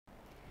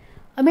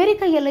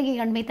அமெரிக்க எல்லையை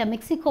அண்மித்த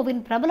மெக்சிகோவின்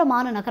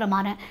பிரபலமான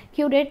நகரமான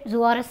கியூடேட்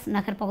ஜுவாரஸ்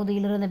நகர்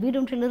பகுதியில் இருந்த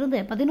வீடொன்றிலிருந்து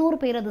 11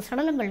 பேரது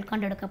சடலங்கள்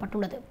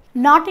கண்டெடுக்கப்பட்டுள்ளது.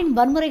 நாட்டின்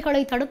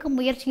வன்முறைகளை தடுக்கும்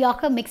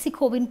முயற்சியாக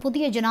மெக்சிகோவின்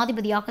புதிய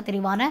ஜனாதிபதியாக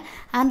தெரிவான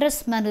ஆண்ட்ரஸ்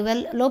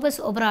மனுவல் லோபஸ்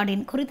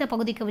ஒபராடின் குறித்த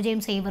பகுதிக்கு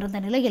விஜயம்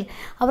செய்யவிருந்த நிலையில்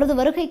அவரது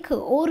வருகைக்கு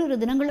ஓரிரு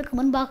தினங்களுக்கு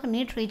முன்பாக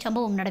நேற்று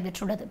இச்சம்பவம்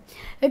நடைபெற்றுள்ளது.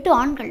 8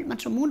 ஆண்கள்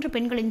மற்றும் 3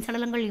 பெண்களின்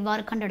சடலங்கள்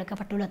இவ்வாறு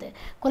கண்டெடுக்கப்பட்டுள்ளது.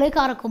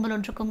 கொலைகார கும்பல்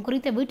ஒன்றுக்கும்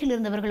குறித்த வீட்டில்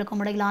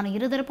இருந்தவர்களுக்கும் இடையிலான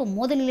இருதரப்பு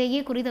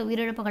மோதலிலேயே குறித்த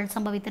உயிரிழப்புகள்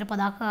சம்பவித்திருப்பதாக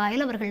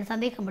அயலவர்கள்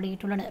சந்தேகம்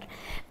வெளியிட்டுள்ளனர்.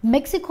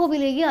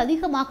 மெக்சிகோவிலேயே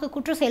அதிகமாக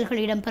குற்ற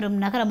செயல்கள் இடம்பெறும்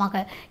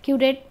நகரமாக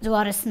கியூடேட்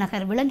ஜுவாரஸ்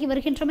நகர் விளங்கி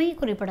வருகின்றமை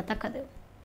குறிப்பிடத்தக்கது.